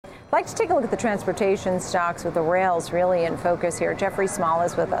I'd like to take a look at the transportation stocks with the rails really in focus here. Jeffrey Small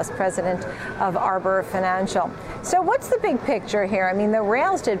is with us, president of Arbor Financial. So what's the big picture here? I mean, the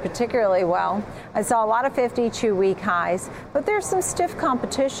rails did particularly well. I saw a lot of 52-week highs, but there's some stiff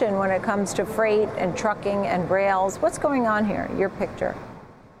competition when it comes to freight and trucking and rails. What's going on here? Your picture.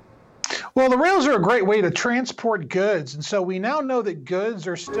 Well, the rails are a great way to transport goods. And so we now know that goods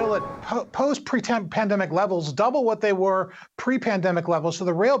are still at post-pandemic levels, double what they were pre-pandemic levels. So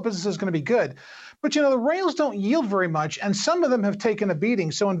the rail business is going to be good. But, the rails don't yield very much, and some of them have taken a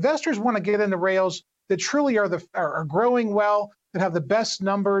beating. So investors want to get into rails that truly are growing well, that have the best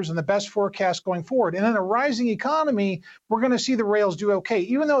numbers and the best forecast going forward. And in a rising economy, we're going to see the rails do okay,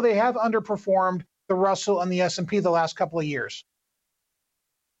 even though they have underperformed the Russell and the S&P the last couple of years.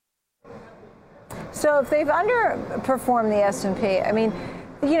 So if they've underperformed the S&P, I mean,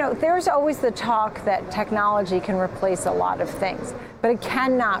 there's always the talk that technology can replace a lot of things, but it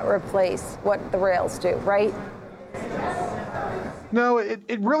cannot replace what the rails do, right? No,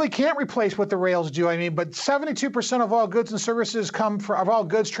 it really can't replace what the rails do. I mean, but 72% of all goods and services of all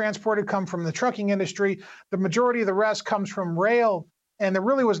goods transported come from the trucking industry. The majority of the rest comes from rail. And there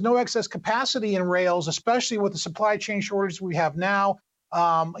really was no excess capacity in rails, especially with the supply chain shortages we have now.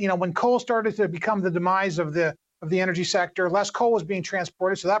 When coal started to become the demise of the energy sector, less coal was being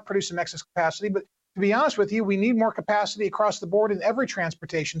transported, so that produced some excess capacity. But to be honest with you, we need more capacity across the board in every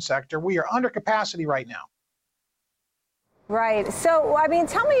transportation sector. We are under capacity right now. Right. So, I mean,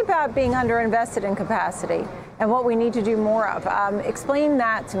 tell me about being underinvested in capacity and what we need to do more of. Explain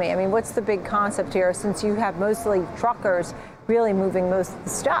that to me. I mean, what's the big concept here, since you have mostly truckers really moving most of the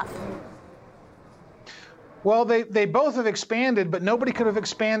stuff? Well, they both have expanded, but nobody could have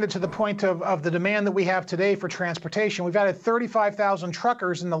expanded to the point of the demand that we have today for transportation. We've added 35,000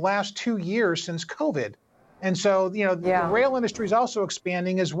 truckers in the last 2 years since COVID. And so, the rail industry is also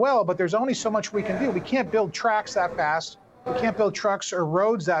expanding as well, but there's only so much we can do. We can't build tracks that fast. We can't build trucks or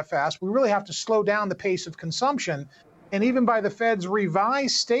roads that fast. We really have to slow down the pace of consumption. And even by the Fed's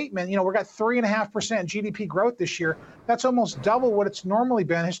revised statement, we've got 3.5% GDP growth this year. That's almost double what it's normally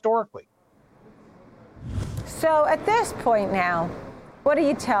been historically. So at this point now, what do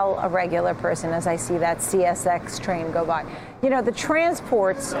you tell a regular person as I see that CSX train go by? The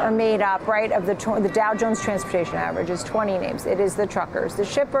transports are made up, right, of the Dow Jones Transportation Average is 20 names. It is the truckers, the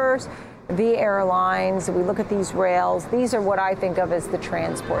shippers, the airlines. We look at these rails. These are what I think of as the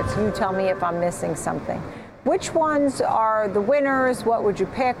transports. You tell me if I'm missing something. Which ones are the winners? What would you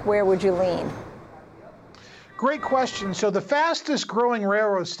pick? Where would you lean? Great question. So the fastest growing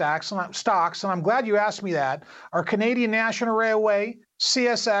railroad stocks, and I'm glad you asked me that, are Canadian National Railway,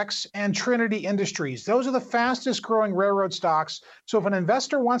 CSX, and Trinity Industries. Those are the fastest growing railroad stocks. So if an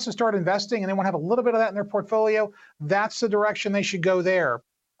investor wants to start investing and they want to have a little bit of that in their portfolio, that's the direction they should go there.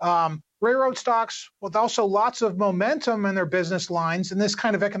 Railroad stocks with also lots of momentum in their business lines in this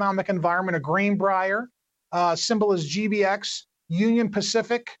kind of economic environment, a Greenbrier, symbol is GBX, Union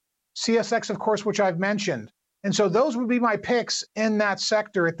Pacific, CSX, of course, which I've mentioned. And so those would be my picks in that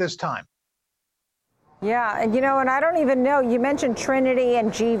sector at this time. Yeah, and and I don't even know, you mentioned Trinity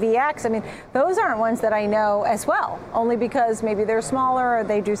and GVX. I mean, those aren't ones that I know as well, only because maybe they're smaller or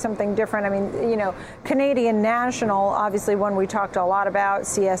they do something different. I mean, Canadian National, obviously one we talked a lot about,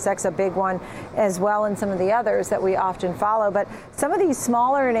 CSX, a big one as well, and some of the others that we often follow. But some of these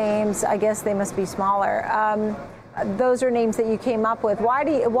smaller names, I guess they must be smaller. Those are names that you came up with. Why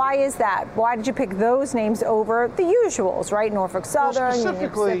is that? Why did you pick those names over the usuals, right? Norfolk Southern,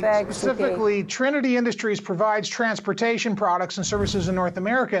 specifically, Trinity Industries provides transportation products and services in North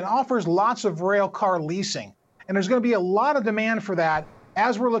America and offers lots of rail car leasing. And there's going to be a lot of demand for that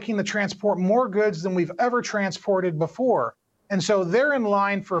as we're looking to transport more goods than we've ever transported before. And so they're in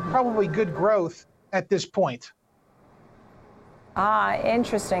line for probably good growth at this point.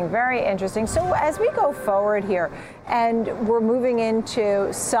 Interesting. Very interesting. So as we go forward here and we're moving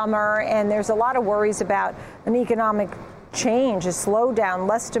into summer and there's a lot of worries about an economic change, a slowdown,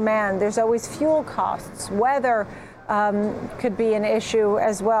 less demand, there's always fuel costs. Weather could be an issue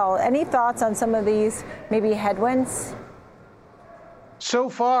as well. Any thoughts on some of these maybe headwinds? So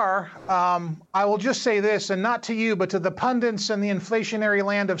far, I will just say this, and not to you, but to the pundits in the inflationary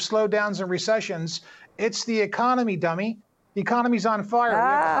land of slowdowns and recessions, it's the economy, dummy. The economy's on fire. We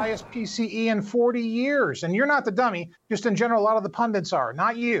have the highest PCE in 40 years. And you're not the dummy. Just in general, a lot of the pundits are,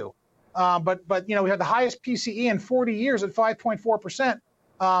 not you. But we had the highest PCE in 40 years at 5.4%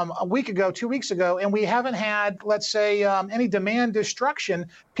 a week ago, 2 weeks ago. And we haven't had, let's say, any demand destruction.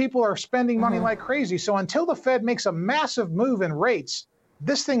 People are spending money like crazy. So until the Fed makes a massive move in rates,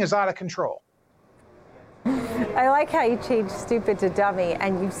 this thing is out of control. I like how you changed stupid to dummy,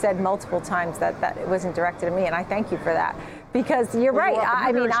 and you said multiple times that it wasn't directed at me, and I thank you for that. Because you're right.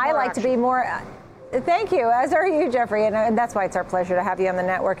 I mean, I like to be more... Thank you, as are you, Jeffrey, and that's why it's our pleasure to have you on the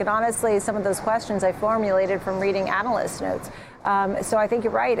network. And honestly, some of those questions I formulated from reading analyst notes. So I think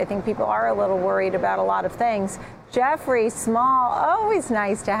you're right. I think people are a little worried about a lot of things. Jeffrey Small, always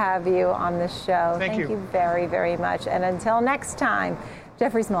nice to have you on the show. Thank you very, very much. And until next time,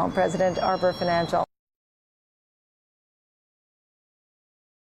 Jeffrey Small, President, Arbor Financial.